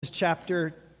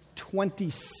Chapter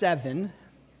 27.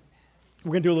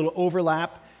 We're going to do a little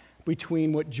overlap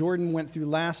between what Jordan went through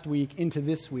last week into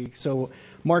this week. So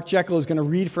Mark Jekyll is going to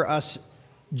read for us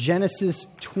Genesis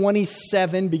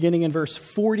 27, beginning in verse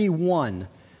 41.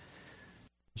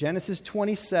 Genesis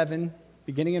 27,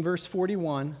 beginning in verse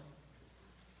 41.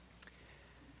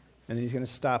 And then he's going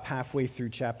to stop halfway through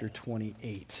chapter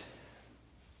 28.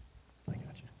 I got you.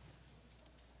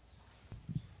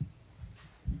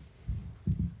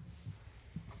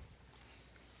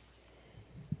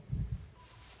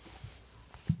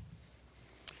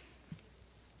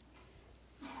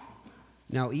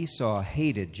 Now Esau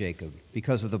hated Jacob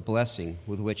because of the blessing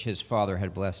with which his father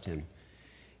had blessed him.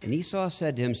 And Esau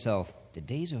said to himself, "The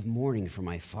days of mourning for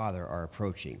my father are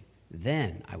approaching.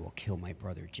 Then I will kill my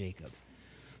brother Jacob."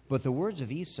 But the words of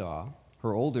Esau,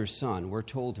 her older son, were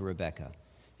told to Rebekah.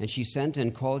 And she sent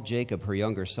and called Jacob, her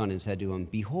younger son, and said to him,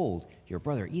 "Behold, your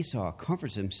brother Esau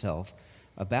comforts himself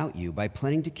about you by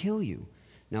planning to kill you.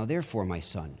 Now therefore, my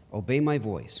son, obey my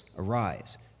voice.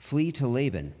 Arise. Flee to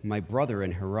Laban, my brother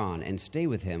in Haran, and stay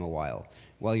with him a while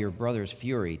your brother's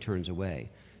fury turns away,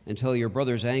 until your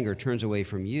brother's anger turns away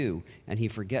from you, and he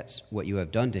forgets what you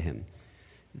have done to him.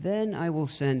 Then I will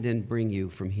send and bring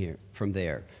you from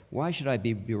there. Why should I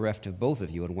be bereft of both of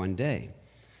you in one day?"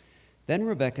 Then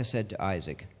Rebekah said to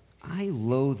Isaac, "I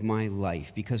loathe my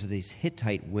life because of these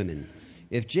Hittite women.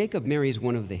 If Jacob marries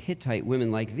one of the Hittite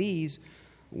women like these,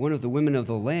 one of the women of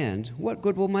the land, what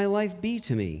good will my life be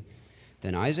to me?"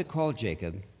 Then Isaac called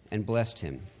Jacob and blessed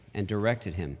him and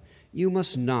directed him, "You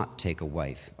must not take a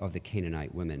wife of the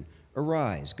Canaanite women.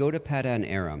 Arise, go to Paddan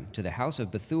Aram, to the house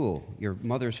of Bethuel, your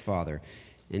mother's father,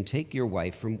 and take your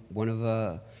wife from one of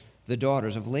the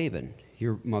daughters of Laban,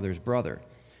 your mother's brother.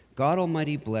 God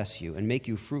Almighty bless you and make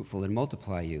you fruitful and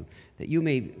multiply you, that you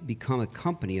may become a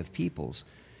company of peoples.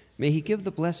 May he give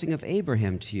the blessing of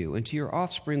Abraham to you and to your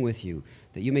offspring with you,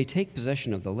 that you may take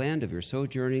possession of the land of your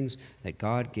sojournings that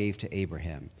God gave to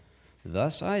Abraham."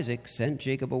 Thus Isaac sent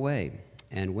Jacob away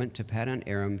and went to Paddan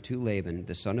Aram to Laban,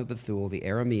 the son of Bethuel, the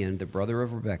Aramean, the brother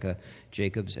of Rebekah,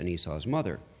 Jacob's and Esau's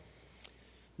mother.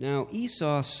 Now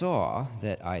Esau saw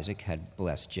that Isaac had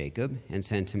blessed Jacob and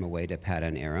sent him away to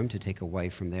Paddan Aram to take a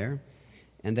wife from there,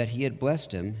 and that he had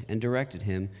blessed him and directed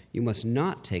him, "You must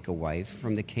not take a wife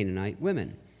from the Canaanite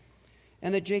women,"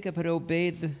 and that Jacob had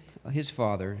obeyed his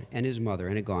father and his mother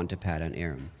and had gone to Paddan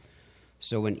Aram.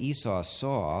 So when Esau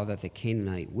saw that the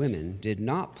Canaanite women did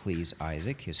not please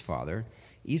Isaac, his father,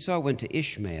 Esau went to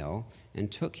Ishmael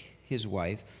and took his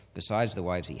wife, besides the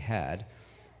wives he had,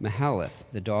 Mahalath,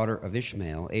 the daughter of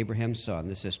Ishmael, Abraham's son,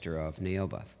 the sister of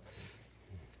Neobath.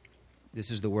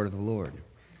 This is the word of the Lord.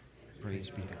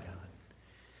 Praise be to God.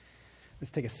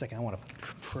 Let's take a second. I want to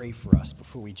pray for us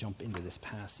before we jump into this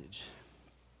passage.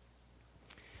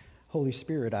 Holy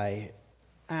Spirit, I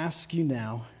ask you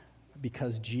now,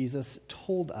 because Jesus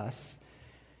told us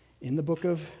in the book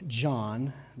of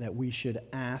John that we should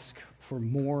ask for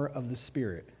more of the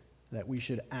Spirit, that we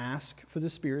should ask for the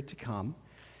Spirit to come,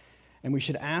 and we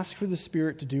should ask for the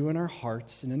Spirit to do in our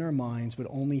hearts and in our minds what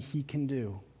only He can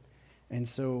do. And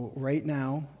so right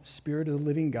now, Spirit of the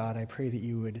living God, I pray that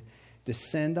you would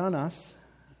descend on us.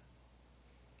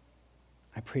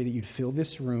 I pray that you'd fill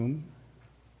this room.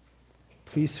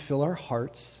 Please fill our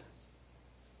hearts.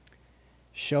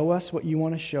 Show us what you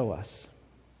want to show us.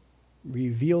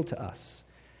 Reveal to us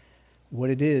what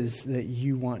it is that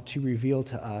you want to reveal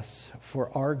to us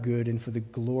for our good and for the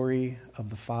glory of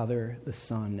the Father, the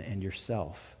Son, and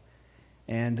yourself.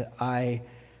 And I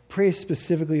pray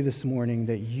specifically this morning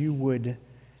that you would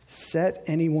set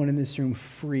anyone in this room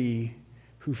free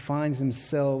who finds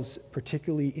themselves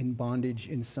particularly in bondage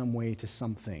in some way to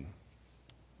something.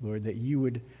 Lord, that you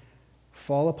would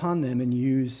fall upon them and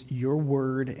use your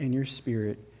word and your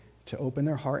Spirit to open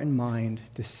their heart and mind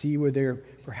to see where they're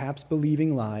perhaps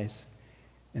believing lies,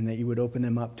 and that you would open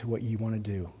them up to what you want to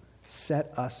do.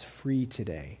 Set us free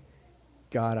today.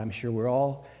 God, I'm sure we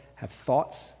all have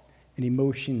thoughts and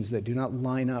emotions that do not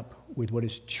line up with what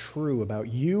is true about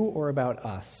you or about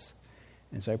us.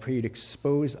 And so I pray you'd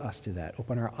expose us to that,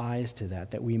 open our eyes to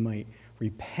that, that we might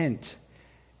repent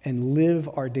and live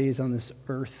our days on this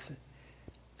earth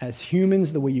as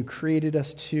humans the way you created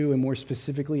us to, and more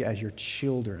specifically as your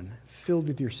children, filled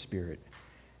with your Spirit.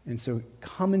 And so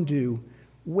come and do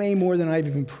way more than I've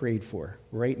even prayed for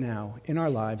right now in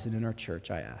our lives and in our church,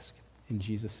 I ask. In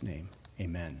Jesus' name,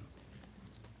 amen.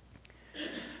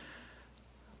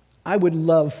 I would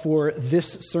love for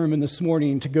this sermon this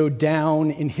morning to go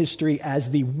down in history as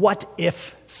the What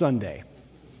If Sunday.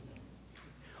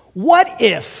 What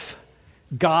if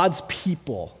God's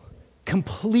people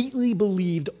completely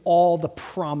believed all the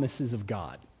promises of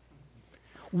God?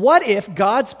 What if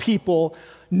God's people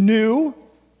knew,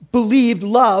 believed,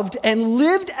 loved, and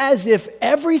lived as if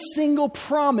every single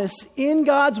promise in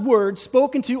God's word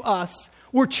spoken to us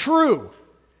were true?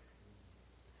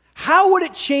 How would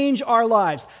it change our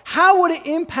lives? How would it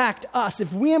impact us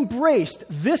if we embraced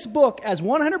this book as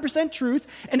 100% truth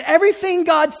and everything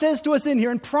God says to us in here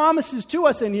and promises to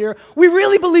us in here, we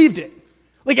really believed it?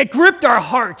 Like it gripped our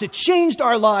hearts, it changed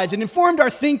our lives, it informed our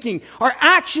thinking. Our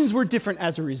actions were different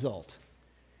as a result.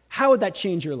 How would that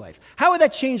change your life? How would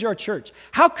that change our church?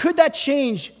 How could that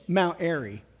change Mount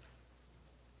Airy?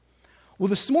 Well,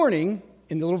 this morning,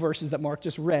 in the little verses that Mark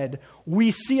just read,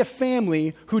 we see a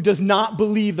family who does not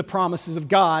believe the promises of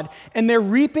God, and they're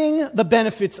reaping the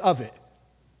benefits of it.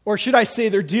 Or should I say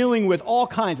they're dealing with all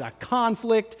kinds of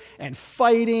conflict and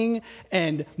fighting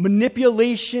and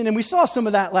manipulation, and we saw some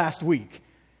of that last week.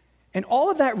 And all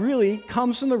of that really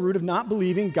comes from the root of not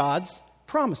believing God's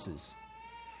promises.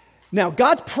 Now,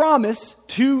 God's promise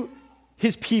to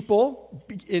his people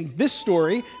in this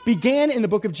story began in the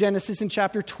book of Genesis in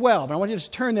chapter 12. And I want you to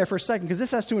just turn there for a second because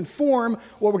this has to inform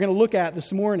what we're going to look at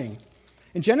this morning.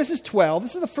 In Genesis 12,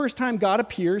 this is the first time God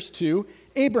appears to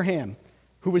Abraham,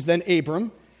 who was then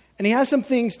Abram, and he has some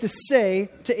things to say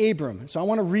to Abram. So I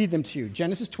want to read them to you.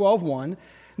 Genesis 12:1.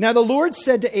 Now the Lord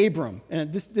said to Abram,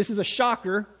 and this is a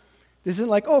shocker. This isn't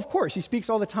like, oh, of course, he speaks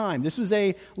all the time. This was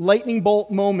a lightning bolt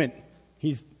moment.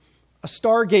 He's a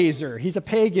stargazer. He's a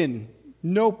pagan.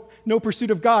 No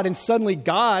pursuit of God. And suddenly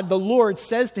God, the Lord,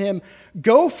 says to him,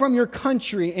 go from your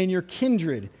country and your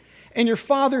kindred and your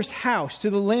father's house to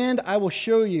the land I will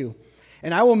show you.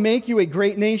 And I will make you a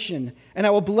great nation. And I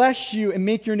will bless you and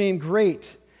make your name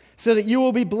great, so that you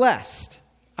will be blessed.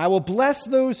 I will bless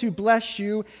those who bless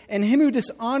you, and him who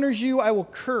dishonors you I will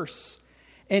curse.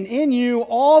 And in you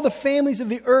all the families of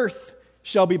the earth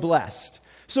shall be blessed.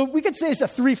 So we could say it's a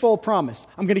threefold promise.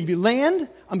 I'm going to give you land,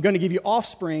 I'm going to give you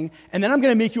offspring, and then I'm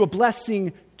going to make you a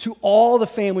blessing to all the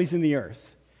families in the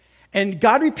earth. And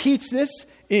God repeats this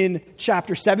in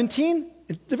chapter 17,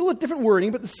 a little different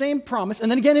wording, but the same promise, and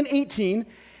then again in 18,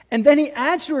 and then he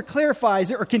adds to or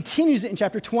clarifies it or continues it in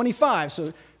chapter 25.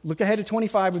 So look ahead to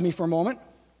 25 with me for a moment.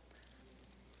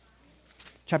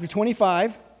 Chapter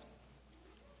 25,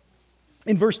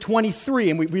 in verse 23,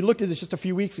 and we looked at this just a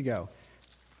few weeks ago.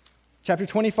 Chapter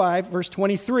 25, verse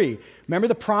 23. Remember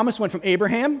the promise went from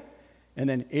Abraham, and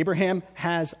then Abraham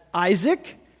has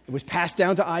Isaac. It was passed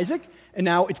down to Isaac, and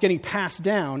now it's getting passed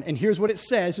down. And here's what it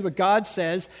says, what God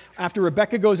says after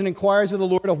Rebekah goes and inquires of the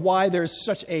Lord of why there's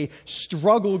such a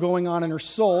struggle going on in her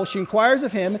soul. She inquires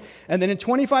of him, and then in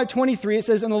 25:23 it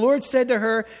says, and the Lord said to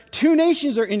her, 2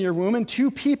 nations are in your womb, and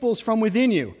 2 peoples from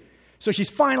within you. So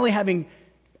she's finally having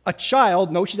a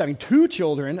child. No, she's having 2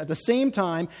 children at the same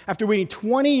time. After waiting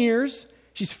 20 years,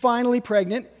 she's finally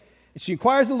pregnant. And she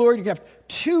inquires of the Lord, you have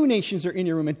 2 nations are in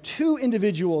your womb, and 2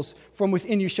 individuals from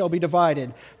within you shall be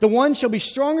divided. The one shall be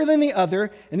stronger than the other,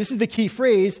 and this is the key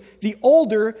phrase, the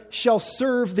older shall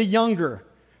serve the younger.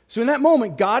 So in that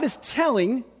moment, God is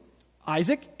telling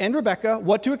Isaac and Rebekah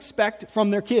what to expect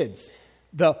from their kids.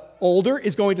 The older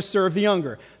is going to serve the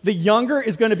younger. The younger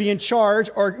is going to be in charge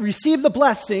or receive the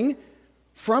blessing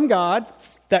from God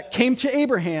that came to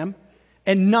Abraham,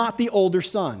 and not the older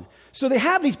son. So they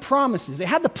have these promises. They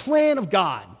have the plan of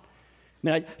God.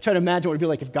 Now, I try to imagine what it would be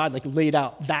like if God laid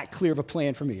out that clear of a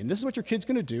plan for me. And this is what your kid's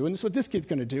going to do, and this is what this kid's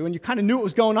going to do. And you kind of knew what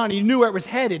was going on, and you knew where it was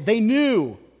headed. They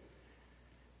knew.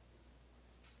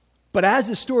 But as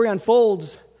the story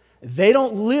unfolds, they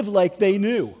don't live like they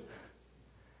knew.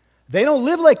 They don't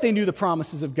live like they knew the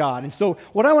promises of God. And so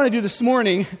what I want to do this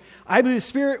morning, I believe the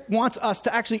Spirit wants us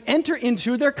to actually enter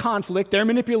into their conflict, their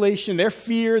manipulation, their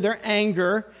fear, their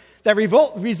anger, that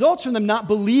results from them not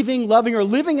believing, loving, or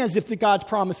living as if the God's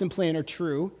promise and plan are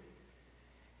true.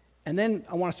 And then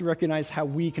I want us to recognize how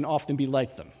we can often be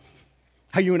like them,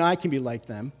 how you and I can be like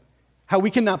them, how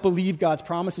we cannot believe God's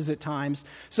promises at times,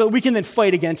 so that we can then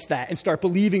fight against that and start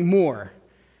believing more.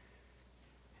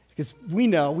 Because we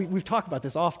know, we've talked about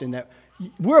this often, that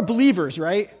we're believers,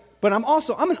 right? But I'm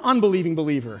an unbelieving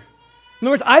believer. In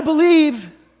other words, I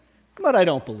believe, but I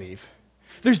don't believe.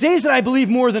 There's days that I believe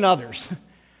more than others.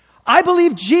 I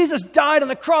believe Jesus died on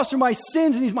the cross for my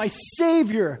sins and he's my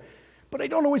Savior, but I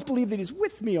don't always believe that he's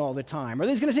with me all the time or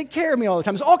that he's going to take care of me all the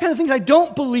time. There's all kinds of things I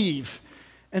don't believe.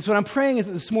 And so what I'm praying is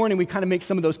that this morning we kind of make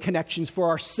some of those connections for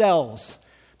ourselves.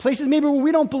 Places maybe where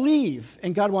we don't believe,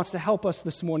 and God wants to help us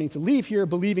this morning to leave here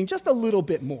believing just a little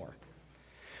bit more.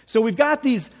 So we've got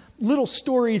these little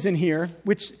stories in here,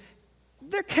 which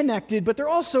they're connected, but they're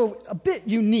also a bit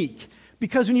unique,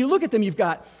 because when you look at them, you've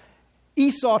got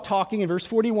Esau talking in verse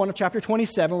 41 of chapter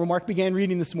 27, where Mark began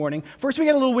reading this morning. First, we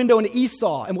get a little window into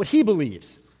Esau and what he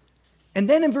believes. And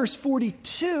then in verse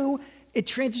 42, it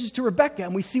transitions to Rebekah,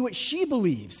 and we see what she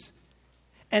believes.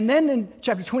 And then in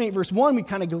chapter 28, verse 1, we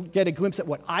kind of get a glimpse at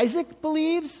what Isaac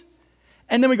believes.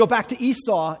 And then we go back to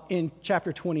Esau in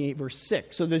chapter 28, verse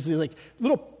 6. So there's like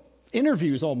little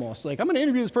interviews almost. Like, I'm going to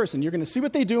interview this person. You're going to see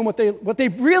what they do and what they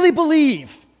really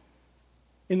believe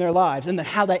in their lives, and then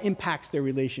how that impacts their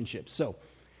relationships. So,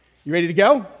 you ready to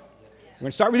go? We're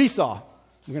going to start with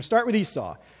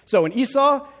Esau. So in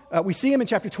Esau, we see him in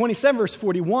chapter 27, verse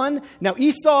 41. Now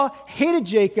Esau hated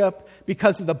Jacob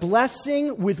because of the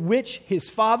blessing with which his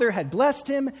father had blessed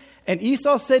him. And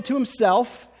Esau said to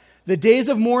himself, the days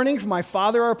of mourning for my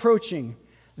father are approaching.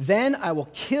 Then I will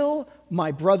kill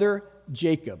my brother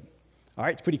Jacob. All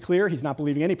right, it's pretty clear. He's not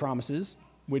believing any promises.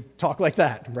 Would talk like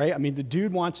that, right? I mean, the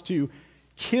dude wants to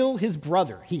kill his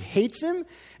brother. He hates him,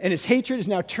 and his hatred is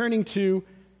now turning to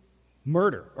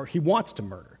murder, or he wants to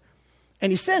murder.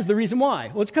 And he says the reason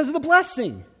why. Well, it's because of the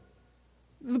blessing.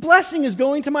 The blessing is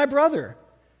going to my brother.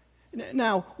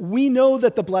 Now, we know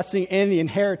that the blessing and the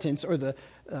inheritance, or the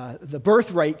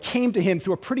birthright, came to him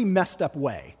through a pretty messed up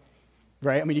way,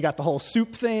 right? I mean, you got the whole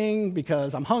soup thing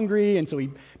because I'm hungry, and so he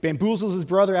bamboozles his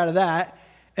brother out of that.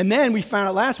 And then we found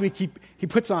out last week he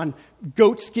puts on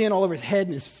goat skin all over his head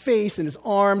and his face and his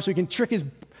arms so he can trick his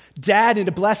dad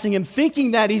into blessing him,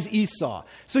 thinking that he's Esau.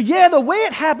 So yeah, the way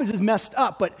it happens is messed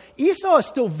up, but Esau is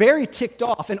still very ticked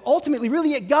off and ultimately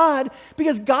really at God,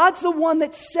 because God's the one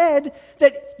that said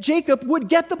that Jacob would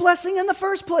get the blessing in the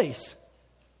first place.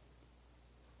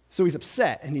 So he's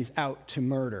upset and he's out to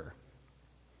murder.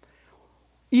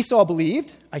 Esau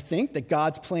believed, I think, that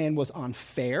God's plan was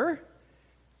unfair.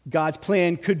 God's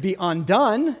plan could be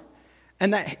undone,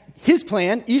 and that his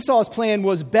plan, Esau's plan,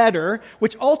 was better,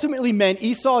 which ultimately meant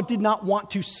Esau did not want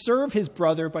to serve his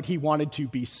brother, but he wanted to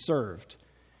be served.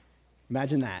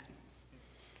 Imagine that.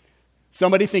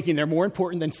 Somebody thinking they're more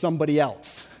important than somebody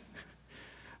else.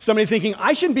 Somebody thinking,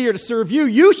 I shouldn't be here to serve you,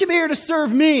 you should be here to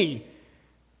serve me.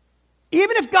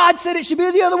 Even if God said it should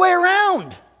be the other way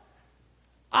around.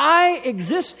 I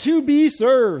exist to be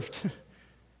served.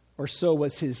 Or so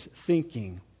was his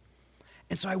thinking.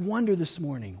 And so I wonder this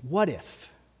morning, what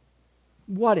if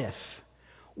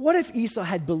Esau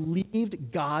had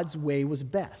believed God's way was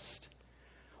best?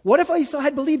 What if Esau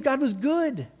had believed God was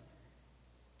good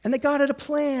and that God had a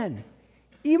plan,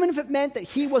 even if it meant that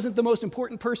he wasn't the most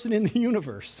important person in the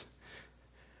universe?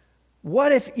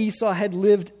 What if Esau had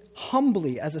lived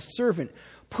humbly as a servant,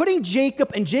 putting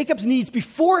Jacob and Jacob's needs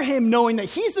before him, knowing that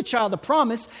he's the child of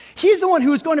promise, he's the one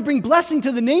who is going to bring blessing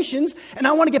to the nations, and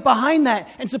I want to get behind that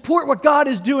and support what God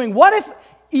is doing? What if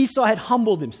Esau had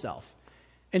humbled himself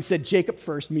and said, Jacob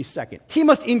first, me second. He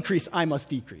must increase, I must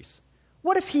decrease.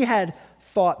 What if he had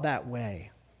thought that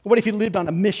way? What if he lived on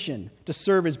a mission to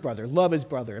serve his brother, love his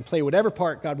brother, and play whatever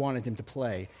part God wanted him to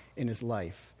play in his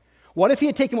life? What if he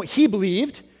had taken what he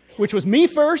believed, which was me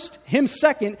first, him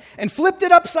second, and flipped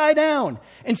it upside down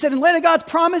and said, in light of God's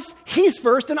promise, he's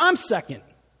first and I'm second?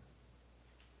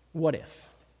 What if?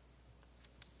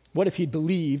 What if he'd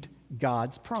believed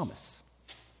God's promise?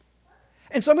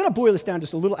 And so I'm going to boil this down to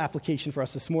just a little application for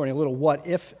us this morning, a little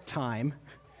what-if time.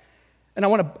 And I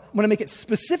want to make it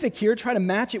specific here, try to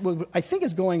match it with what I think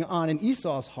is going on in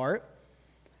Esau's heart.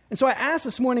 And so I asked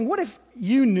this morning, what if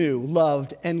you knew,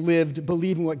 loved, and lived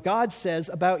believing what God says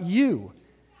about you?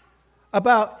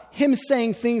 About him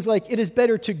saying things like, it is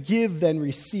better to give than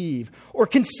receive, or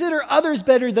consider others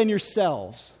better than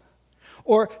yourselves,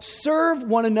 or serve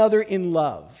one another in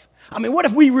love. I mean, what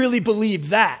if we really believed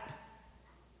that?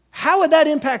 How would that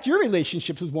impact your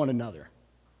relationships with one another?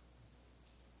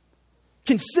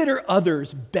 Consider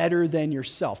others better than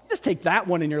yourself. Just take that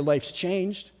one and your life's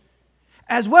changed,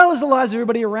 as well as the lives of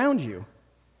everybody around you.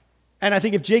 And I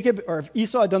think if Jacob or if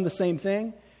Esau had done the same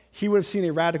thing, he would have seen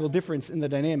a radical difference in the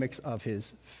dynamics of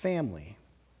his family.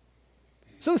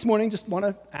 So this morning, just want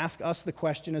to ask us the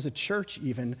question as a church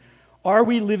even, are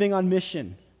we living on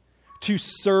mission to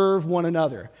serve one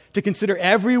another, to consider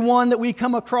everyone that we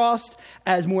come across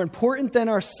as more important than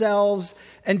ourselves,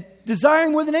 and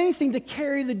desiring more than anything to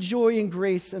carry the joy and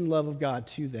grace and love of God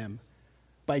to them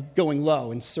by going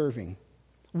low and serving?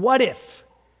 What if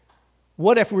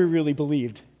we really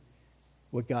believed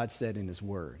what God said in his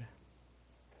word?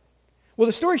 Well,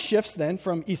 the story shifts then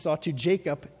from Esau to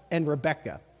Jacob and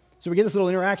Rebekah. So we get this little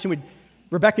interaction with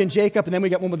Rebekah and Jacob, and then we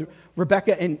get one with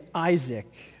Rebekah and Isaac.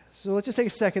 So let's just take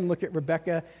a second and look at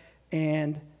Rebekah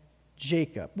and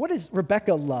Jacob. What does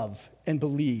Rebekah love and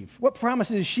believe? What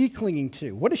promises is she clinging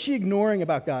to? What is she ignoring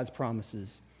about God's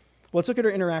promises? Well, let's look at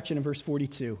her interaction in verse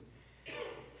 42.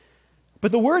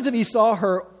 But the words of Esau,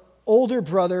 her older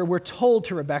brother, were told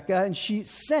to Rebekah, and she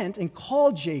sent and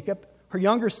called Jacob, her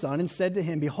younger son, and said to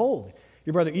him, "Behold,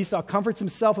 your brother Esau comforts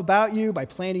himself about you by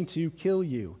planning to kill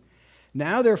you.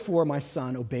 Now, therefore, my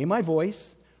son, obey my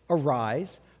voice,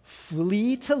 arise,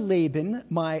 flee to Laban,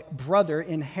 my brother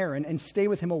in Haran, and stay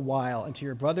with him a while until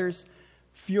your brother's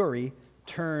fury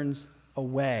turns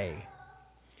away."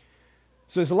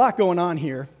 So there's a lot going on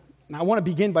here. And I want to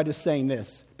begin by just saying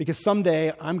this, because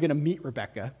someday I'm going to meet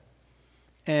Rebekah,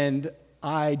 and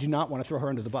I do not want to throw her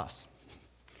under the bus.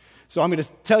 So I'm going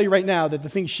to tell you right now that the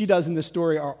things she does in this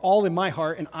story are all in my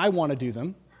heart, and I want to do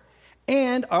them.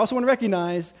 And I also want to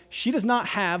recognize she does not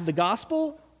have the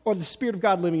gospel or the Spirit of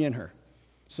God living in her.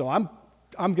 So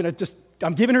I'm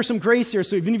giving her some grace here.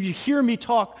 So even if you hear me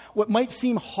talk what might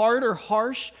seem hard or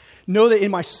harsh, know that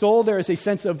in my soul there is a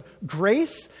sense of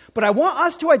grace. But I want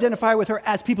us to identify with her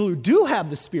as people who do have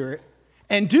the Spirit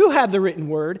and do have the written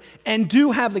word and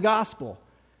do have the gospel,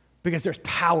 because there's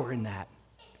power in that.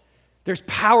 There's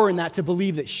power in that to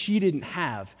believe that she didn't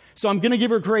have. So I'm going to give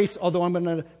her grace, although I'm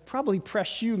going to probably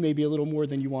press you maybe a little more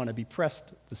than you want to be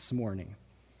pressed this morning.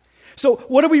 So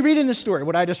what do we read in this story,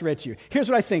 what I just read to you? Here's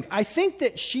what I think. I think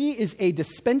that she is a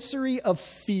dispensary of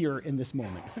fear in this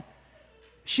moment.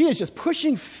 She is just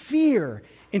pushing fear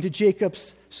into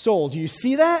Jacob's soul. Do you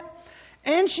see that?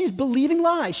 And she's believing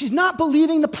lies. She's not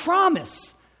believing the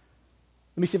promise.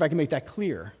 Let me see if I can make that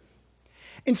clear.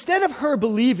 Instead of her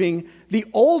believing the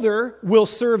older will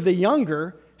serve the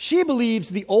younger, she believes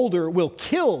the older will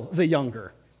kill the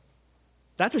younger.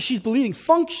 That's what she's believing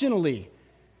functionally.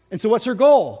 And so what's her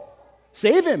goal?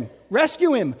 Save him,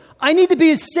 rescue him. I need to be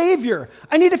his savior.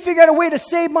 I need to figure out a way to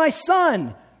save my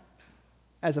son.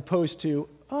 As opposed to,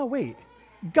 oh, wait,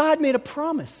 God made a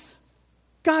promise.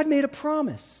 God made a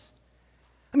promise.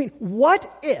 I mean,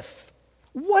 what if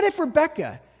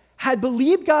Rebekah had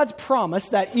believed God's promise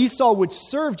that Esau would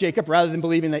serve Jacob rather than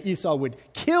believing that Esau would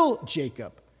kill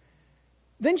Jacob?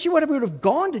 Then she would have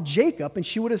gone to Jacob and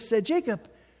she would have said, "Jacob,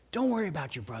 don't worry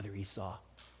about your brother Esau.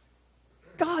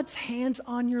 God's hands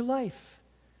on your life.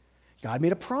 God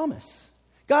made a promise.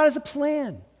 God has a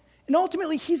plan. And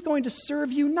ultimately, he's going to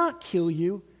serve you, not kill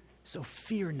you. So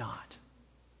fear not.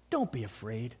 Don't be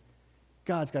afraid.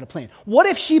 God's got a plan." What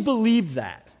if she believed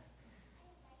that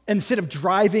instead of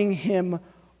driving him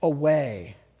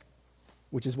away,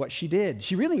 which is what she did?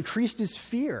 She really increased his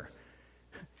fear.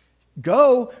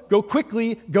 Go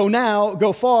quickly, go now,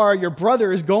 go far. Your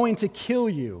brother is going to kill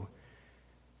you.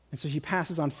 And so she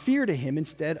passes on fear to him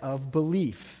instead of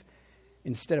belief,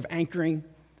 instead of anchoring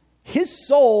his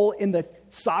soul in the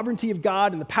sovereignty of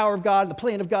God and the power of God and the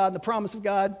plan of God and the promise of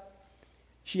God.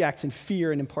 She acts in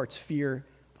fear and imparts fear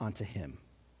onto him.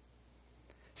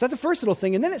 So that's the first little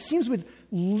thing. And then it seems with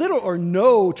little or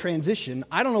no transition,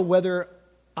 I don't know whether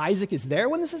Isaac is there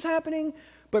when this is happening,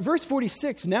 but verse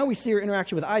 46, now we see her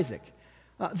interaction with Isaac.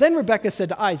 Then Rebekah said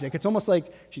to Isaac, it's almost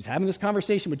like she's having this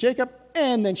conversation with Jacob,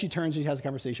 and then she turns and she has a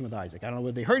conversation with Isaac. I don't know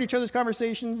whether they heard each other's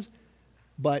conversations,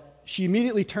 but she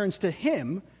immediately turns to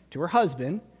him, to her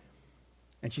husband,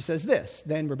 and she says this.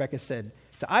 Then Rebekah said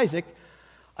to Isaac,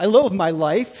 "I loathe my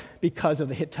life because of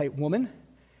the Hittite woman.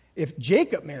 If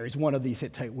Jacob marries one of these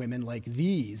Hittite women like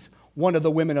these, one of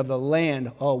the women of the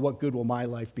land, oh, what good will my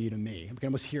life be to me?" I can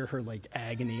almost hear her like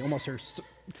agony, almost her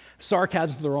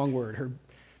sarcasm is the wrong word, her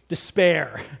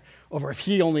despair over if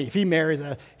he marries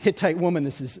a Hittite woman,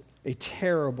 this is a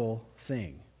terrible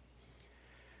thing.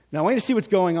 Now I want you to see what's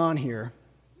going on here,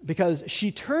 because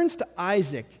she turns to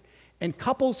Isaac and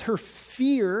couples her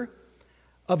fear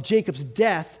of Jacob's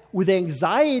death with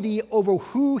anxiety over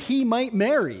who he might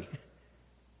marry.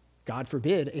 God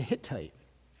forbid, a Hittite.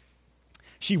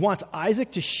 She wants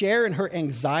Isaac to share in her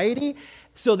anxiety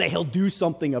so that he'll do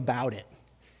something about it.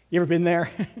 You ever been there?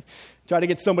 Try to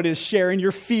get somebody to share in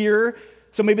your fear,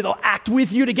 so maybe they'll act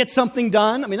with you to get something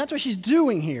done. I mean, that's what she's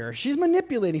doing here. She's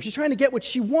manipulating. She's trying to get what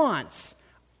she wants.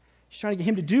 She's trying to get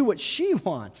him to do what she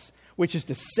wants, which is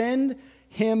to send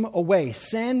him away.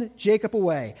 Send Jacob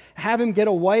away. Have him get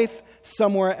a wife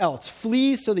somewhere else.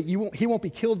 Flee so that he won't be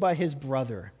killed by his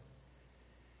brother.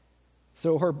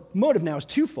 So her motive now is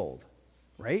twofold,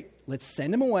 right? Let's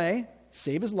send him away,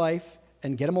 save his life,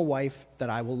 and get him a wife that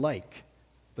I will like.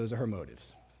 Those are her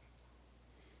motives.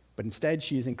 But instead,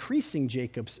 she is increasing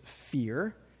Jacob's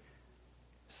fear,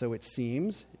 so it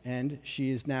seems, and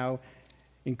she is now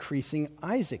increasing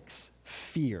Isaac's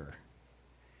fear.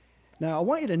 Now, I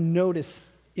want you to notice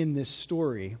in this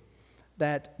story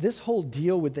that this whole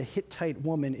deal with the Hittite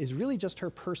woman is really just her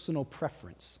personal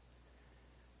preference.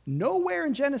 Nowhere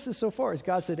in Genesis so far has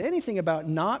God said anything about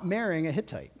not marrying a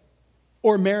Hittite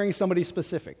or marrying somebody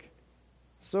specific.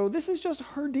 So this is just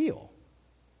her deal.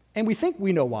 And we think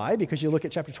we know why, because you look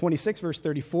at chapter 26, verse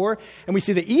 34, and we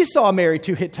see that Esau married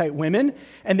 2 Hittite women,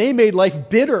 and they made life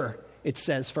bitter, it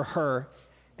says, for her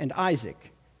and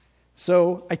Isaac.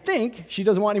 So I think she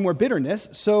doesn't want any more bitterness,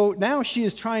 so now she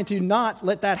is trying to not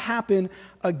let that happen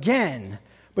again.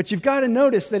 But you've got to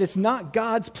notice that it's not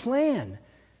God's plan.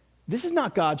 This is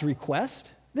not God's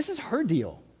request. This is her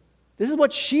deal. This is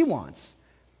what she wants.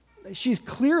 She's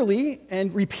clearly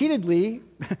and repeatedly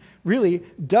really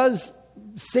does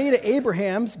say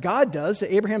to God does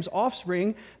to Abraham's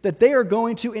offspring, that they are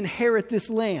going to inherit this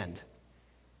land.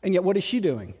 And yet what is she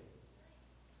doing?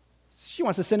 She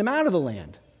wants to send him out of the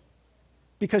land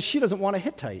because she doesn't want a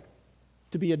Hittite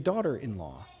to be a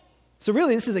daughter-in-law. So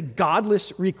really, this is a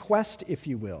godless request, if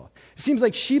you will. It seems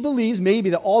like she believes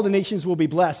maybe that all the nations will be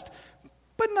blessed,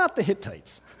 but not the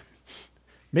Hittites.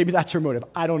 Maybe that's her motive.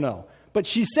 I don't know. But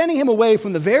she's sending him away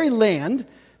from the very land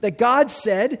that God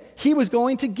said he was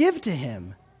going to give to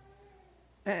him.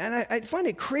 And I find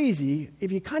it crazy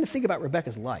if you kind of think about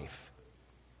Rebekah's life.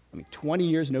 20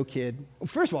 years, no kid. Well,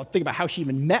 first of all, think about how she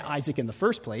even met Isaac in the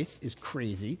first place is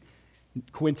crazy,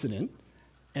 coincident.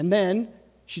 And then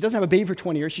she doesn't have a baby for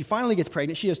 20 years. She finally gets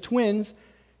pregnant. She has twins.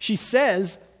 She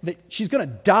says that she's going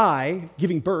to die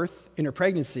giving birth in her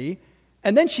pregnancy,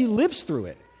 and then she lives through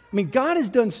it. God has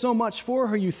done so much for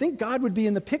her. You think God would be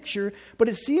in the picture, but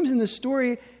it seems in this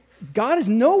story, God is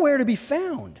nowhere to be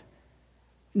found.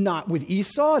 Not with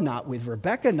Esau, not with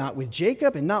Rebekah, not with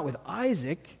Jacob, and not with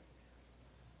Isaac.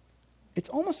 It's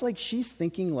almost like she's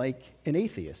thinking like an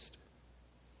atheist.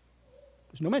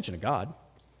 There's no mention of God.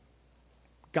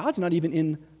 God's not even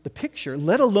in the picture,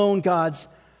 let alone God's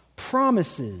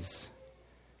promises.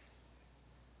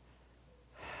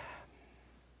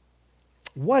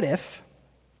 What if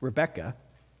Rebekah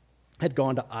had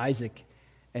gone to Isaac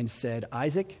and said,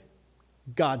 Isaac,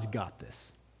 God's got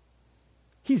this.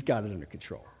 He's got it under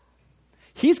control.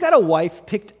 He's got a wife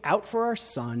picked out for our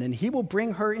son, and he will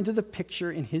bring her into the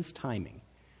picture in his timing.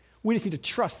 We just need to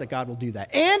trust that God will do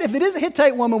that. And if it is a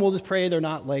Hittite woman, we'll just pray they're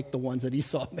not like the ones that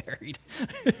Esau married.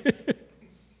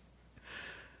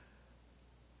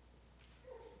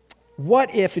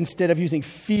 What if, instead of using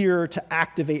fear to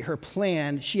activate her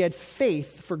plan, she had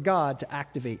faith for God to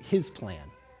activate his plan?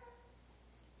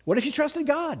 What if she trusted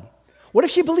God? What if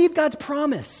she believed God's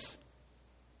promise?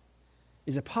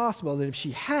 Is it possible that if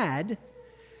she had,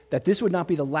 that this would not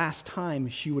be the last time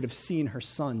she would have seen her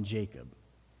son Jacob?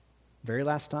 Very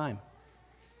last time.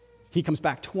 He comes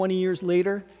back 20 years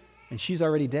later, and she's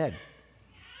already dead.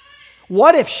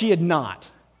 What if she had not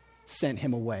sent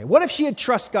him away? What if she had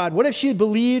trusted God? What if she had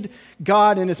believed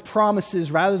God and his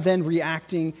promises rather than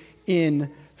reacting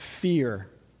in fear?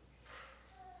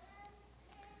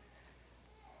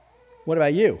 What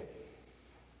about you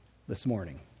this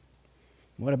morning?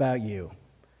 What about you?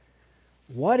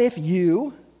 What if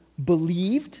you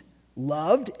believed,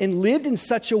 loved, and lived in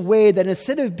such a way that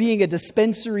instead of being a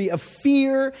dispensary of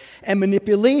fear and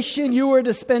manipulation, you were a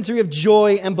dispensary of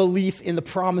joy and belief in the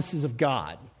promises of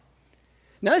God?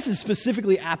 Now, this is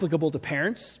specifically applicable to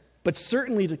parents, but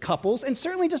certainly to couples, and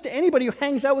certainly just to anybody who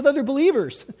hangs out with other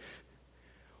believers.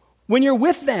 When you're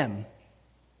with them,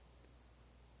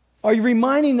 are you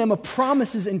reminding them of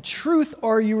promises and truth,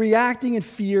 or are you reacting in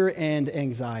fear and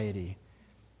anxiety?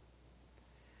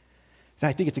 And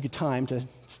I think it's a good time to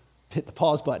hit the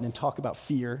pause button and talk about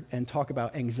fear and talk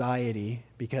about anxiety,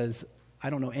 because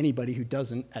I don't know anybody who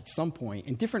doesn't, at some point,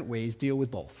 in different ways, deal with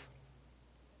both.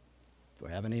 Do I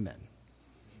have an amen?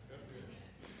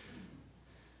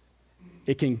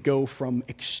 It can go from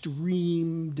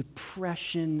extreme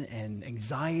depression and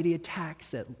anxiety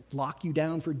attacks that lock you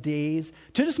down for days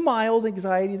to just mild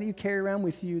anxiety that you carry around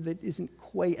with you that isn't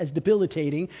quite as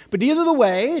debilitating. But either the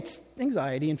way, it's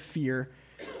anxiety and fear,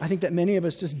 I think, that many of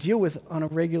us just deal with on a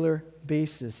regular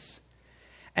basis.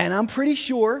 And I'm pretty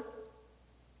sure, in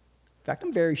fact,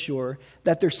 I'm very sure,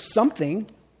 that there's something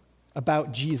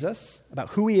about Jesus, about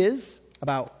who he is,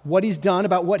 about what he's done,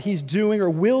 about what he's doing or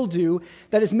will do,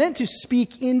 that is meant to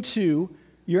speak into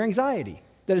your anxiety,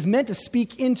 that is meant to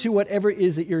speak into whatever it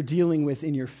is that you're dealing with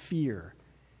in your fear.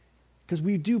 Because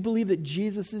we do believe that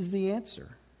Jesus is the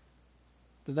answer.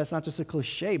 That that's not just a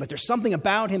cliche, but there's something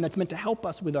about him that's meant to help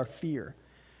us with our fear.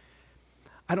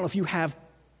 I don't know if you have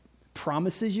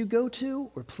promises you go to,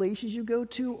 or places you go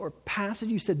to, or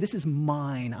passages you said, this is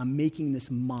mine, I'm making this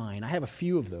mine. I have a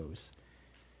few of those.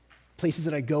 Places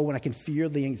that I go when I can feel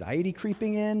the anxiety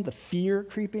creeping in, the fear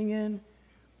creeping in.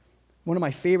 One of my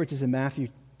favorites is in Matthew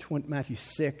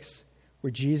 6,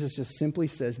 where Jesus just simply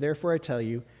says, therefore I tell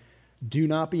you, do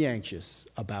not be anxious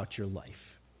about your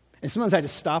life. And sometimes I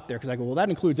just stop there because I go, well, that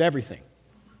includes everything.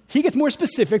 He gets more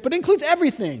specific, but it includes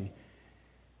everything.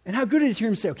 And how good it is to hear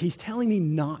him say, okay, he's telling me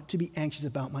not to be anxious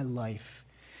about my life.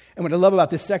 And what I love about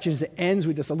this section is it ends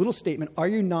with just a little statement, are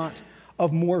you not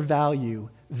of more value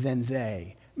than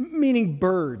they? Meaning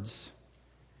birds.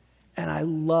 And I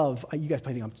love, you guys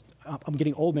probably think I'm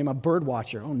getting old, maybe I'm a bird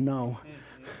watcher. Oh no.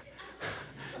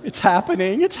 It's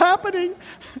happening.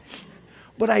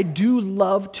 But I do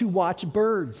love to watch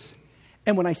birds.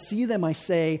 And when I see them, I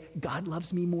say, God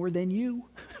loves me more than you.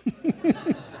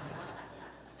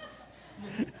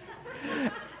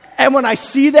 And when I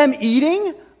see them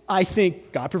eating, I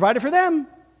think, God provided for them.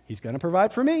 He's going to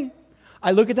provide for me.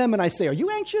 I look at them and I say, are you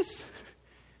anxious?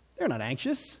 They're not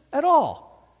anxious at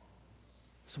all.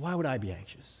 So why would I be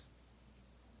anxious?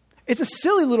 It's a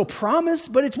silly little promise,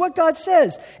 but it's what God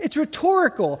says. It's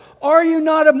rhetorical. Are you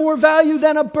not of more value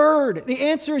than a bird? The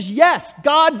answer is yes.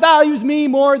 God values me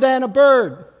more than a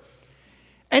bird.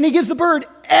 And he gives the bird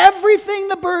everything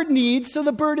the bird needs, so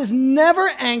the bird is never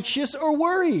anxious or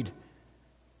worried.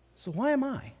 So why am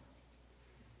I?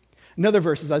 Another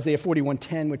verse is Isaiah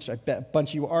 41:10, which I bet a bunch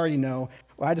of you already know.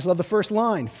 Well, I just love the first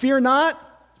line. Fear not,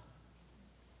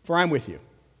 for I'm with you.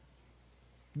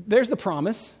 There's the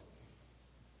promise.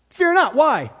 Fear not.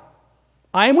 Why?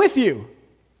 I am with you.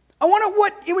 I wonder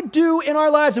what it would do in our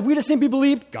lives if we just simply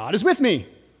believed, God is with me.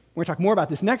 We're going to talk more about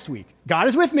this next week. God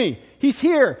is with me. He's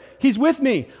here. He's with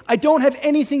me. I don't have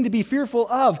anything to be fearful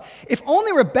of. If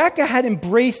only Rebekah had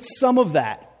embraced some of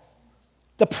that.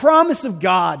 The promise of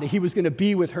God that he was going to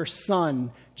be with her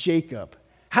son, Jacob.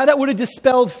 How that would have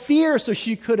dispelled fear so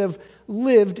she could have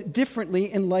lived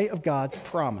differently in light of God's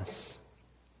promise.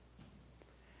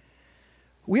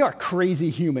 We are crazy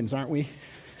humans, aren't we?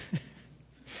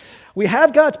 We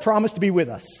have God's promise to be with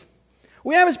us.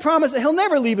 We have his promise that he'll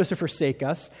never leave us or forsake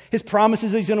us. His promise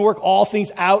is that he's going to work all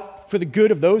things out for the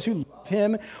good of those who love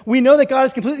him. We know that God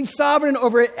is completely sovereign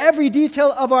over every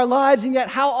detail of our lives, and yet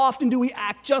how often do we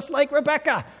act just like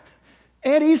Rebekah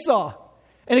and Esau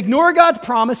and ignore God's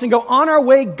promise and go on our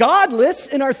way godless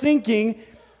in our thinking,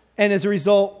 and as a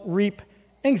result reap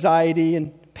anxiety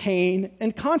and pain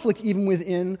and conflict even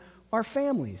within our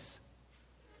families?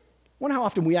 I wonder how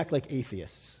often we act like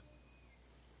atheists.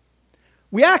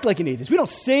 We act like an atheist. We don't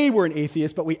say we're an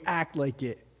atheist, but we act like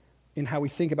it in how we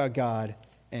think about God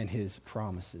and his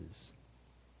promises.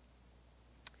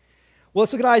 Well,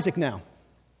 let's look at Isaac now.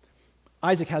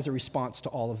 Isaac has a response to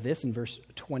all of this in verse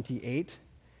 28.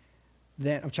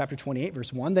 Then, of chapter 28,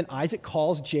 verse 1. Then Isaac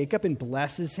calls Jacob and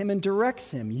blesses him and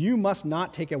directs him. You must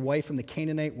not take a wife from the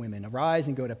Canaanite women. Arise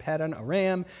and go to Paddan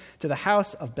Aram, to the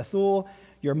house of Bethuel,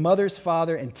 your mother's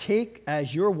father, and take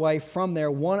as your wife from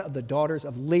there one of the daughters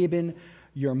of Laban,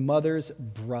 your mother's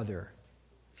brother.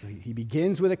 So he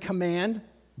begins with a command,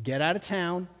 get out of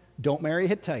town, don't marry a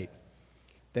Hittite.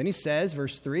 Then he says,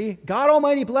 verse 3, God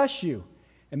Almighty bless you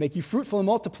and make you fruitful and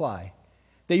multiply,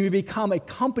 that you may become a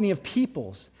company of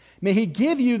peoples. May he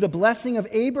give you the blessing of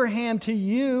Abraham to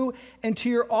you and to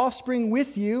your offspring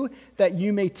with you, that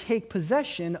you may take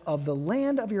possession of the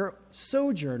land of your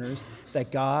sojourners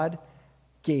that God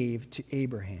gave to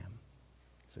Abraham.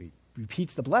 So he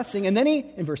repeats the blessing, and then he,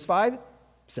 in verse 5,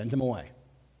 sends him away.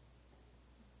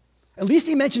 At least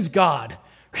he mentions God.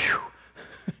 Whew.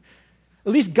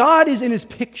 At least God is in his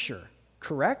picture,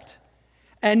 correct?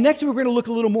 And next we're going to look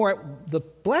a little more at the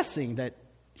blessing that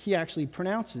he actually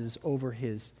pronounces over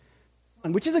his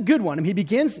son, which is a good one. And he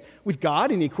begins with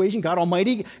God in the equation, God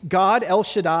Almighty, God El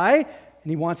Shaddai, and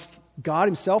he wants God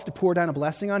himself to pour down a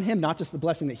blessing on him, not just the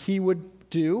blessing that he would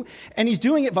do. And he's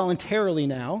doing it voluntarily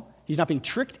now. He's not being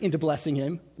tricked into blessing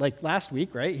him like last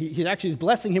week, right? He actually is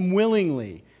blessing him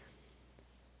willingly.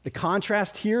 The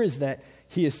contrast here is that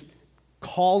he is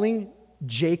calling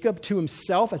Jacob to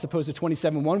himself as opposed to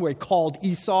 27:1 where he called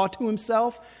Esau to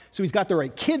himself. So he's got the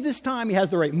right kid this time, he has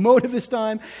the right motive this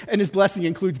time, and his blessing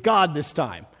includes God this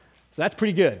time. So that's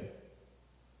pretty good.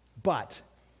 But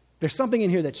there's something in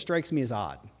here that strikes me as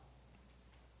odd.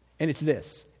 And it's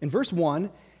this. In verse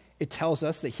 1, it tells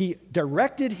us that he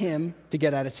directed him to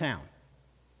get out of town.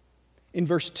 In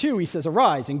verse 2, he says,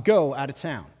 arise and go out of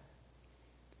town.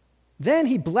 Then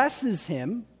he blesses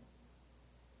him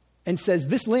and says,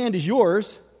 this land is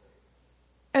yours.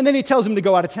 And then he tells him to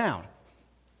go out of town.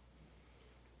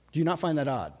 Do you not find that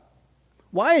odd?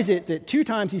 Why is it that 2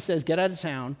 times he says, get out of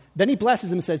town, then he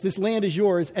blesses him and says, this land is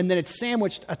yours, and then it's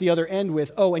sandwiched at the other end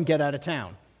with, oh, and get out of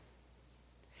town?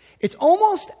 It's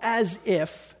almost as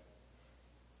if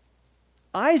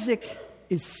Isaac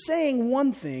is saying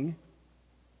one thing,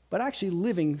 but actually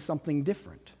living something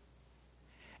different.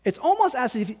 It's almost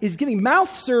as if he's giving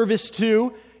mouth service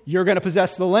to, you're going to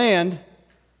possess the land,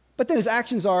 but then his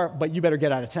actions are, but you better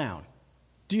get out of town.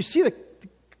 Do you see the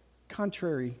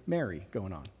contrary Mary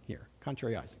going on here?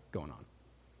 Contrary Isaac going on.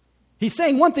 He's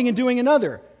saying one thing and doing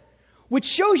another, which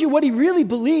shows you what he really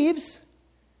believes.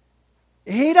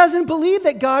 He doesn't believe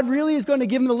that God really is going to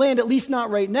give him the land, at least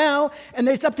not right now, and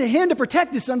that it's up to him to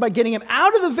protect his son by getting him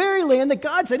out of the very land that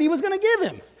God said he was going to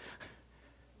give him.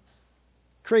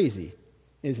 Crazy,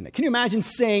 isn't it? Can you imagine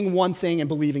saying one thing and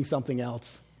believing something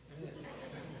else?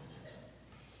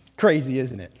 Crazy,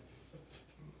 isn't it?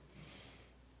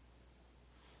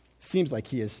 Seems like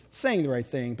he is saying the right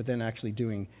thing, but then actually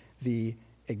doing the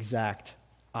exact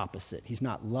opposite. He's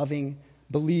not loving,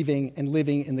 believing, and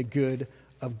living in the good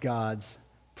of God's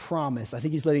promise. I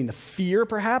think he's letting the fear,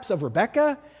 perhaps, of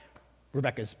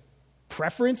Rebekah's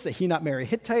preference that he not marry a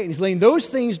Hittite, and he's letting those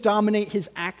things dominate his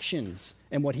actions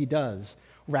and what he does,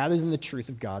 rather than the truth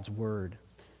of God's word.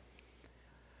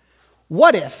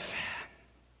 What if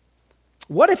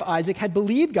Isaac had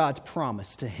believed God's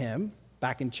promise to him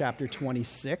back in chapter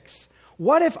 26?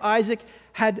 What if Isaac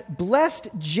had blessed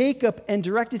Jacob and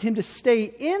directed him to stay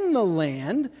in the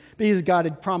land because God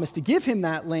had promised to give him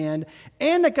that land,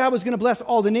 and that God was going to bless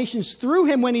all the nations through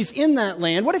him when he's in that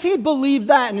land? What if he had believed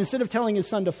that, and instead of telling his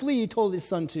son to flee, he told his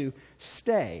son to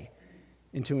stay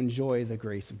and to enjoy the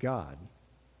grace of God?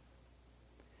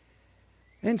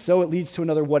 And so it leads to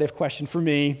another what if question for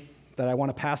me that I want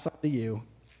to pass on to you.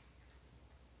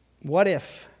 What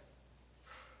if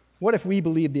we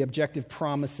believed the objective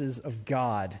promises of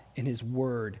God in his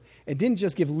word and didn't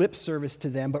just give lip service to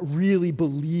them, but really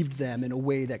believed them in a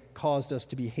way that caused us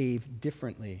to behave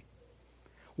differently?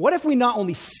 What if we not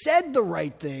only said the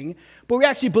right thing, but we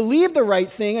actually believed the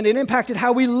right thing and it impacted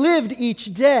how we lived each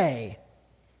day?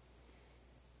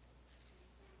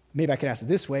 Maybe I can ask it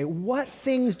this way. What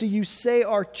things do you say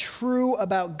are true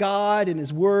about God and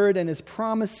his word and his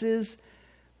promises,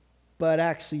 but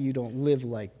actually you don't live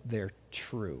like they're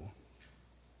true?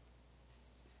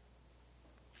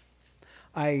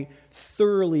 I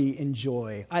thoroughly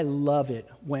enjoy, I love it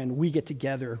when we get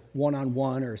together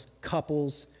one-on-one or as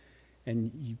couples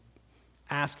and you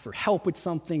ask for help with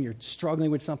something, you're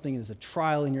struggling with something, there's a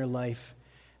trial in your life,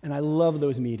 and I love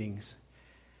those meetings.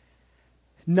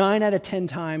 9 out of 10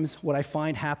 times what I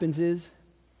find happens is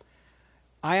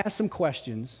I ask some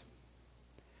questions,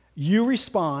 you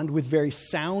respond with very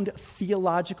sound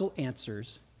theological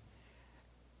answers,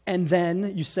 and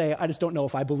then you say, I just don't know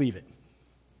if I believe it.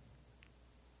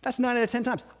 That's 9 out of 10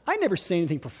 times. I never say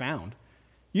anything profound.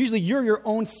 Usually you're your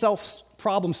own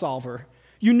self-problem solver.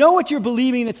 You know what you're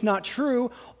believing that's not true.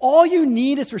 All you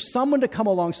need is for someone to come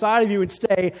alongside of you and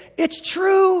say, it's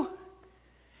true.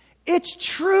 It's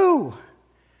true.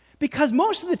 Because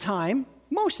most of the time,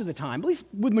 at least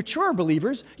with mature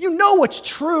believers, you know what's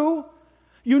true.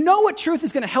 You know what truth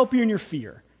is going to help you in your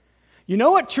fear. You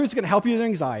know what truth is going to help you with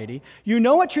anxiety. You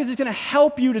know what truth is going to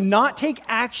help you to not take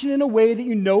action in a way that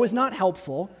you know is not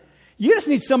helpful. You just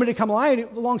need somebody to come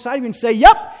alongside of you and say,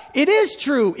 yep, it is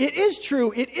true. It is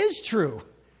true. It is true.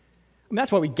 I mean,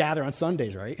 that's why we gather on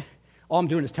Sundays, right? All I'm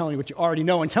doing is telling you what you already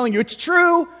know and telling you it's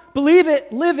true. Believe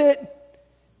it. Live it.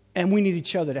 And we need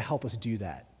each other to help us do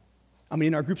that. I mean,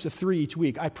 in our groups of 3 each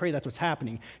week, I pray that's what's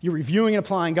happening. You're reviewing and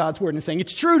applying God's word and saying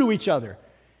it's true to each other.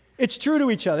 It's true to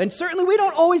each other. And certainly we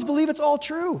don't always believe it's all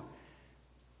true.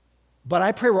 But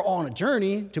I pray we're all on a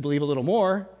journey to believe a little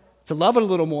more, to love it a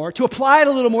little more, to apply it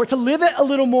a little more, to live it a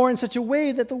little more in such a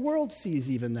way that the world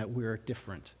sees even that we're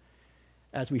different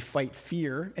as we fight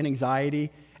fear and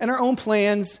anxiety and our own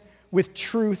plans with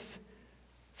truth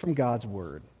from God's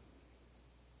word.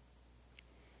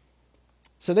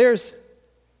 So there's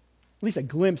at least a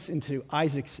glimpse into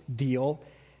Isaac's deal.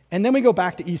 And then we go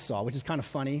back to Esau, which is kind of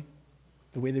funny,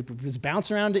 the way they just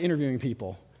bounce around to interviewing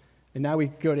people. And now we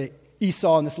go to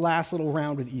Esau in this last little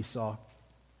round with Esau.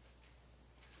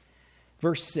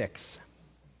 Verse 6.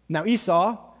 Now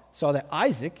Esau saw that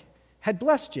Isaac had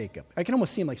blessed Jacob. I can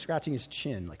almost see him like scratching his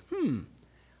chin, like,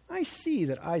 I see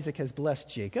that Isaac has blessed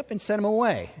Jacob and sent him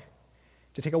away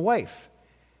to take a wife.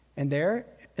 And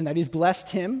that he's blessed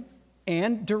him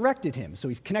and directed him. So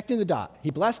he's connecting the dot.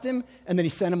 He blessed him, and then he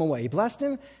sent him away. He blessed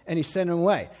him, and he sent him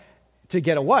away to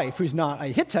get a wife who's not a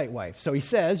Hittite wife. So he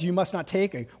says, you must not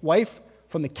take a wife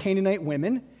from the Canaanite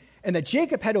women, and that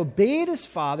Jacob had obeyed his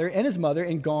father and his mother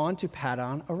and gone to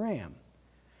Paddan Aram.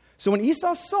 So when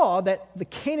Esau saw that the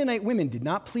Canaanite women did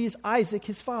not please Isaac,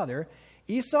 his father,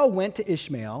 Esau went to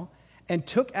Ishmael and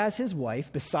took as his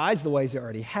wife, besides the wives he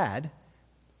already had,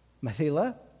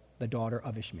 Mahlah, the daughter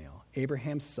of Ishmael,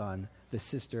 Abraham's son, the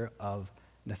sister of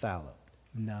Nathanael.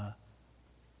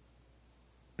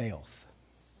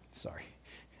 Sorry.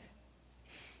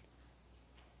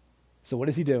 So what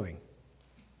is he doing?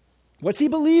 What's he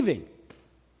believing?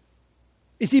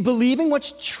 Is he believing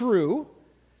what's true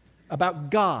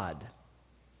about God.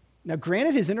 Now,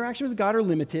 granted, his interactions with God are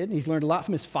limited, and he's learned a lot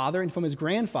from his father and from his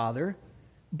grandfather,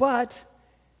 but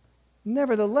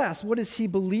nevertheless, what is he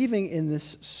believing in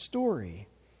this story?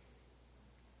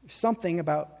 Something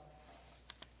about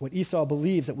what Esau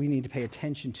believes that we need to pay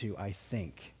attention to, I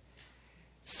think.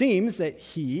 Seems that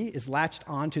he is latched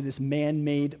onto this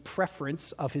man-made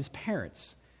preference of his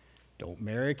parents. Don't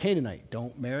marry a Canaanite.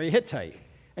 Don't marry a Hittite.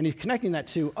 And he's connecting that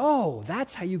to, oh,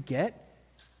 that's how you get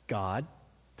God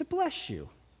to bless you.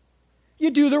 You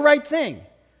do the right thing.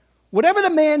 Whatever the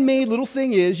man-made little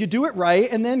thing is, you do it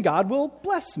right, and then God will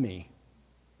bless me.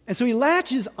 And so he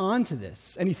latches onto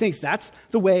this, and he thinks that's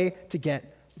the way to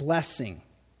get blessing.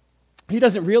 He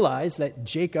doesn't realize that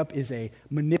Jacob is a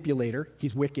manipulator.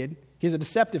 He's wicked. He has a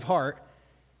deceptive heart,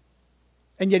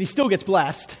 and yet he still gets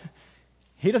blessed.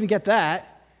 He doesn't get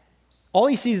that. All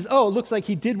he sees is, oh, it looks like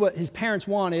he did what his parents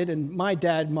wanted and my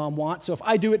dad and mom want, so if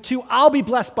I do it too, I'll be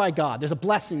blessed by God. There's a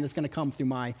blessing that's going to come through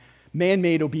my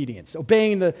man-made obedience,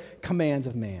 obeying the commands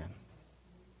of man.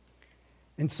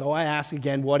 And so I ask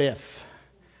again, what if?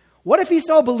 What if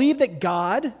Esau believed that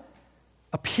God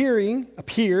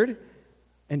appeared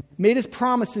and made his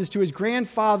promises to his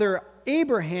grandfather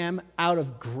Abraham out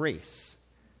of grace?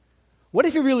 What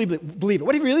if he really believed it?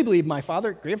 What if he really believed my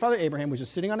grandfather Abraham was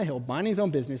just sitting on a hill, minding his own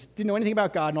business, didn't know anything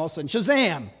about God, and all of a sudden,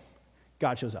 shazam,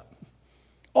 God shows up.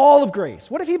 All of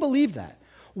grace. What if he believed that?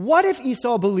 What if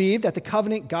Esau believed that the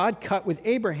covenant God cut with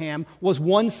Abraham was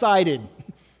one-sided?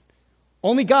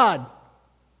 Only God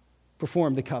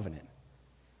performed the covenant.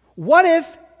 What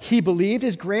if he believed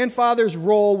his grandfather's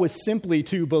role was simply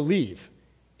to believe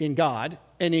in God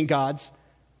and in God's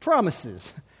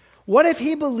promises? What if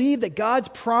he believed that God's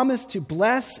promise to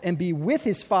bless and be with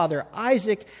his father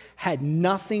Isaac had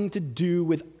nothing to do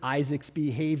with Isaac's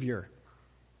behavior?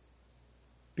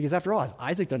 Because after all, has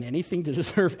Isaac done anything to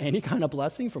deserve any kind of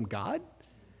blessing from God?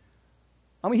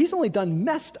 I mean, he's only done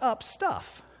messed up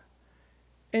stuff,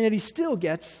 and yet he still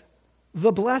gets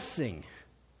the blessing.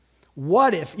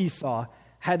 What if Esau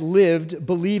had lived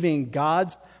believing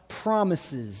God's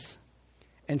promises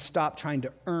and stopped trying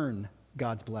to earn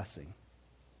God's blessing?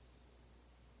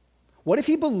 What if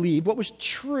he believed what was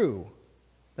true,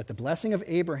 that the blessing of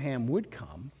Abraham would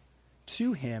come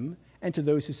to him and to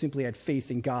those who simply had faith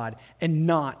in God and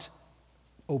not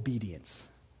obedience?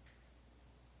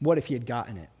 What if he had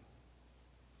gotten it?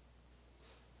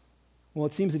 Well,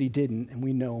 it seems that he didn't, and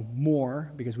we know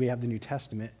more because we have the New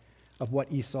Testament of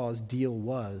what Esau's deal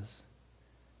was.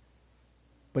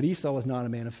 But Esau was not a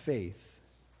man of faith.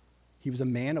 He was a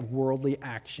man of worldly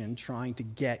action trying to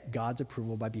get God's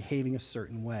approval by behaving a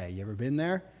certain way. You ever been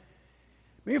there?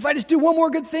 Maybe if I just do one more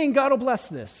good thing, God will bless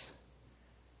this.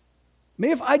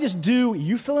 Maybe if I just do,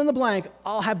 you fill in the blank,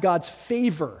 I'll have God's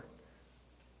favor.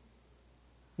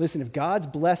 Listen, if God's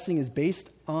blessing is based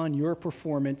on your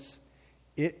performance,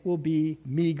 it will be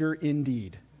meager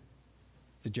indeed.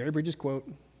 It's a Jerry Bridges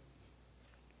quote,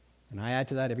 and I add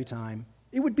to that every time.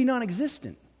 It would be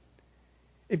non-existent.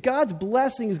 If God's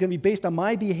blessing is going to be based on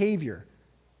my behavior,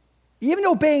 even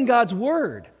obeying God's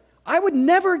word, I would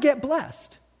never get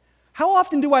blessed. How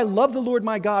often do I love the Lord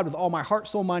my God with all my heart,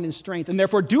 soul, mind, and strength, and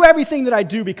therefore do everything that I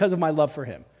do because of my love for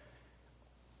him?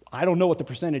 I don't know what the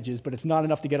percentage is, but it's not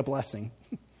enough to get a blessing.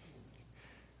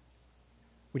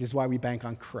 Which is why we bank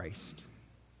on Christ.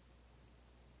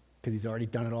 Because he's already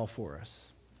done it all for us.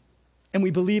 And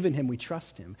we believe in him, we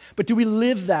trust him. But do we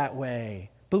live that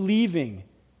way, believing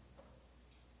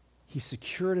he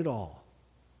secured it all?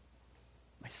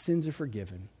 My sins are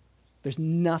forgiven. There's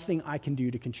nothing I can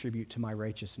do to contribute to my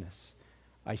righteousness.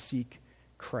 I seek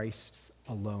Christ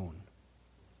alone.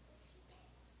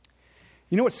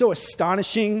 You know what's so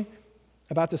astonishing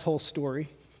about this whole story?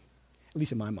 At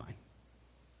least in my mind.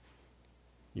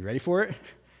 You ready for it?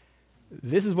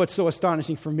 This is what's so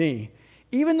astonishing for me.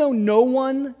 Even though no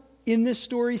one in this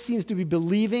story seems to be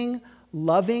believing,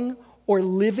 loving, or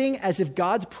living as if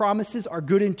God's promises are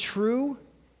good and true,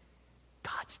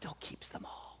 God still keeps them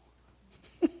all.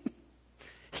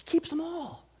 He keeps them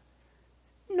all.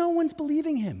 No one's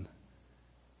believing him.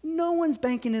 No one's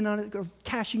banking in on it or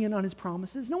cashing in on his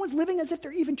promises. No one's living as if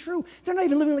they're even true. They're not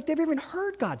even living like they've even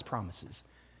heard God's promises.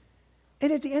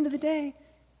 And at the end of the day,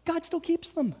 God still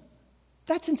keeps them.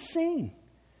 That's insane.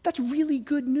 That's really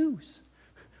good news.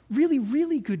 Really,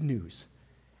 really good news.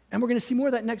 And we're going to see more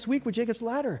of that next week with Jacob's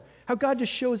ladder, how God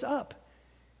just shows up.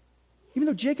 Even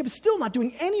though Jacob is still not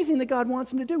doing anything that God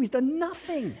wants him to do. He's done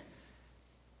nothing.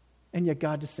 And yet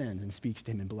God descends and speaks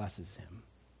to him and blesses him.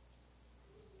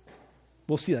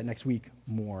 We'll see that next week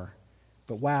more.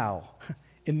 But wow,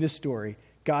 in this story,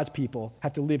 God's people,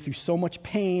 have to live through so much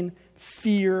pain,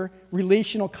 fear,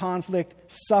 relational conflict,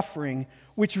 suffering,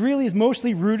 which really is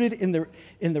mostly rooted in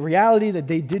the reality that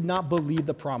they did not believe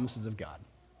the promises of God.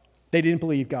 They didn't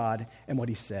believe God and what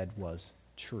he said was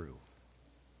true.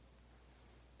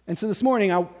 And so this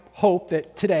morning, I hope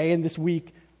that today and this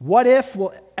week, what if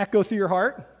will echo through your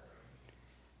heart.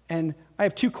 And I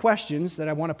have two questions that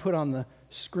I want to put on the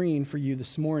screen for you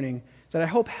this morning that I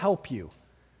hope help you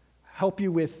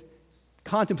with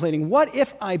contemplating, what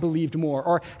if I believed more?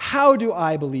 Or how do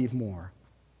I believe more?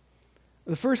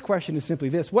 The first question is simply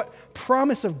this: what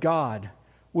promise of God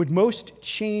would most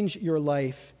change your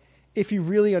life if you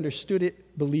really understood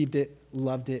it, believed it,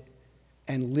 loved it,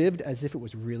 and lived as if it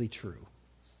was really true?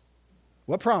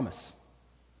 What promise?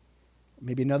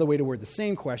 Maybe another way to word the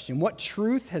same question: what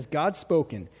truth has God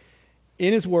spoken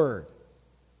in his word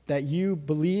that if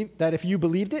you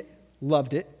believed it,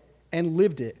 loved it, and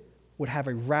lived it, would have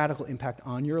a radical impact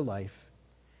on your life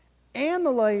and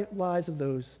the lives of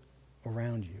those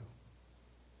around you?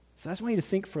 So I just want you to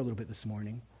think for a little bit this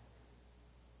morning.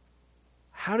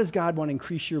 How does God want to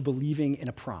increase your believing in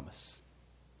a promise?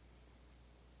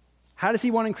 How does he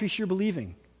want to increase your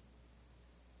believing?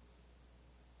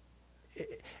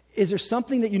 Is there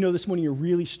something that you know this morning you're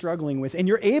really struggling with and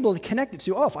you're able to connect it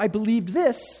to, if I believed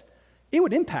this, it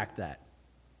would impact that?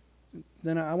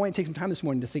 Then I want you to take some time this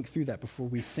morning to think through that before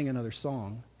we sing another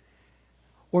song.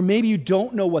 Or maybe you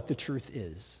don't know what the truth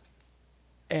is,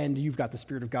 and you've got the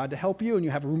Spirit of God to help you, and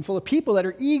you have a room full of people that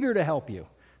are eager to help you.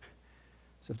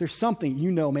 So if there's something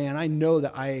man, I know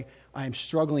that I am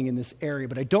struggling in this area,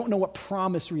 but I don't know what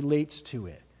promise relates to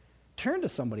it. Turn to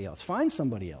somebody else. Find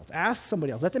somebody else. Ask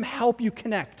somebody else. Let them help you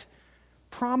connect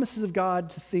promises of God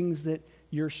to things that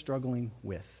you're struggling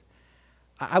with.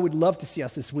 I would love to see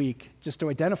us this week just to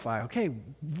identify, okay,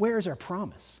 where's our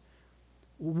promise?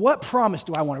 What promise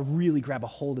do I want to really grab a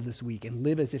hold of this week and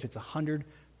live as if it's 100%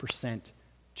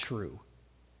 true?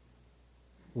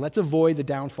 Let's avoid the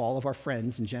downfall of our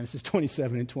friends in Genesis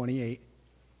 27 and 28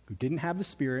 who didn't have the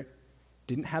Spirit,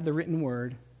 didn't have the written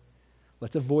word.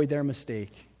 Let's avoid their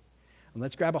mistake. And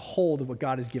let's grab a hold of what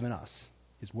God has given us,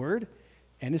 his word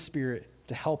and his Spirit,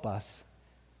 to help us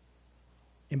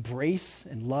embrace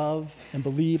and love and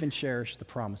believe and cherish the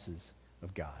promises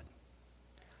of God.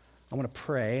 I want to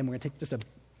pray, and we're going to take just a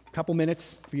couple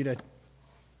minutes for you to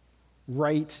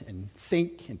write and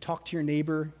think and talk to your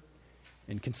neighbor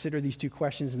and consider these two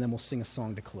questions, and then we'll sing a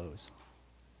song to close.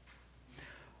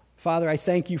 Father, I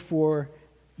thank you for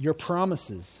your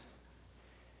promises.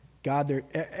 God,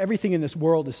 everything in this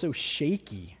world is so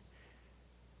shaky.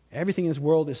 Everything in this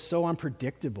world is so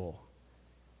unpredictable.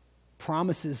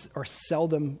 Promises are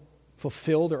seldom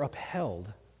fulfilled or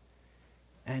upheld.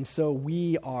 And so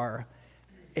we are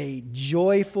a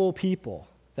joyful people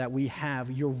that we have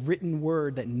your written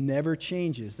word that never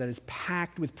changes, that is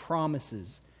packed with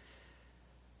promises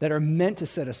that are meant to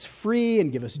set us free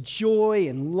and give us joy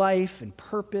and life and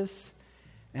purpose.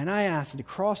 And I ask that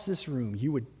across this room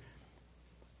you would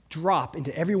drop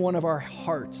into every one of our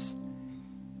hearts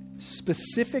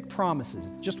specific promises,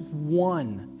 just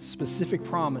one specific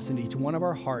promise in each one of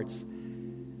our hearts,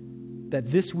 that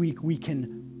this week we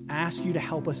can ask you to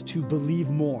help us to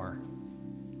believe more.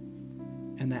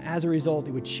 And that as a result,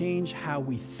 it would change how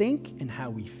we think and how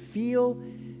we feel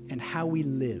and how we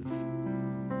live.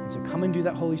 And so come and do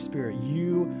that, Holy Spirit.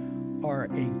 You are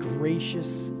a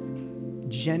gracious,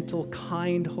 gentle,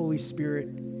 kind Holy Spirit.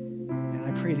 And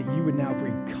I pray that you would now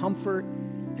bring comfort,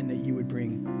 and that you would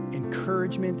bring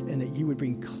encouragement, and that you would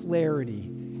bring clarity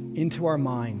into our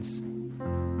minds.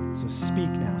 So speak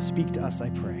now. Speak to us, I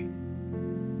pray.